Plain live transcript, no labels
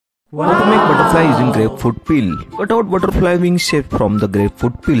How to make butterfly using grapefruit peel. Cut out butterfly wing shape from the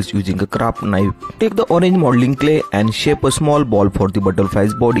grapefruit peels using a craft knife. Take the orange modeling clay and shape a small ball for the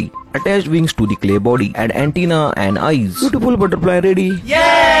butterfly's body. Attach wings to the clay body. Add antenna and eyes. Beautiful butterfly ready.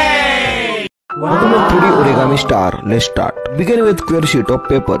 Yay! How to make 3D origami star. Let's start. Begin with square sheet of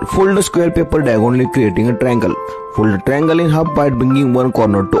paper. Fold the square paper diagonally, creating a triangle. Fold the triangle in half by bringing one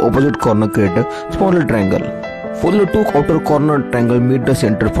corner to opposite corner, create a smaller triangle. Fold the two outer corner triangle meet the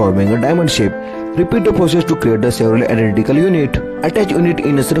center, forming a diamond shape. Repeat the process to create the several identical unit. Attach unit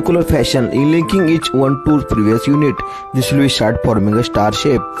in a circular fashion, linking each one to previous unit. This will start forming a star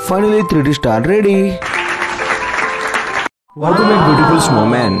shape. Finally, 3D star ready. How to make beautiful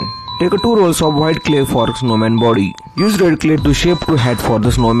snowman. Take 2 rolls of white clay for snowman body. Use red clay to shape the head for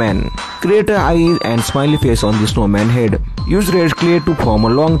the snowman. Create an eye and smiley face on the snowman head. Use red clay to form a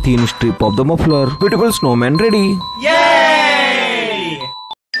long thin strip of the muffler. Beautiful snowman ready. Yay!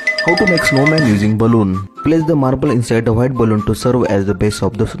 How to make snowman using balloon. Place the marble inside the white balloon to serve as the base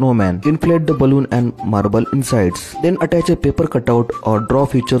of the snowman. Inflate the balloon and marble insides. Then attach a paper cutout or draw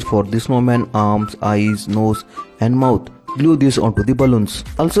features for the snowman arms, eyes, nose and mouth. Glue this onto the balloons.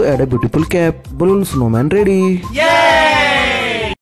 Also add a beautiful cap. Balloon snowman ready. Yay!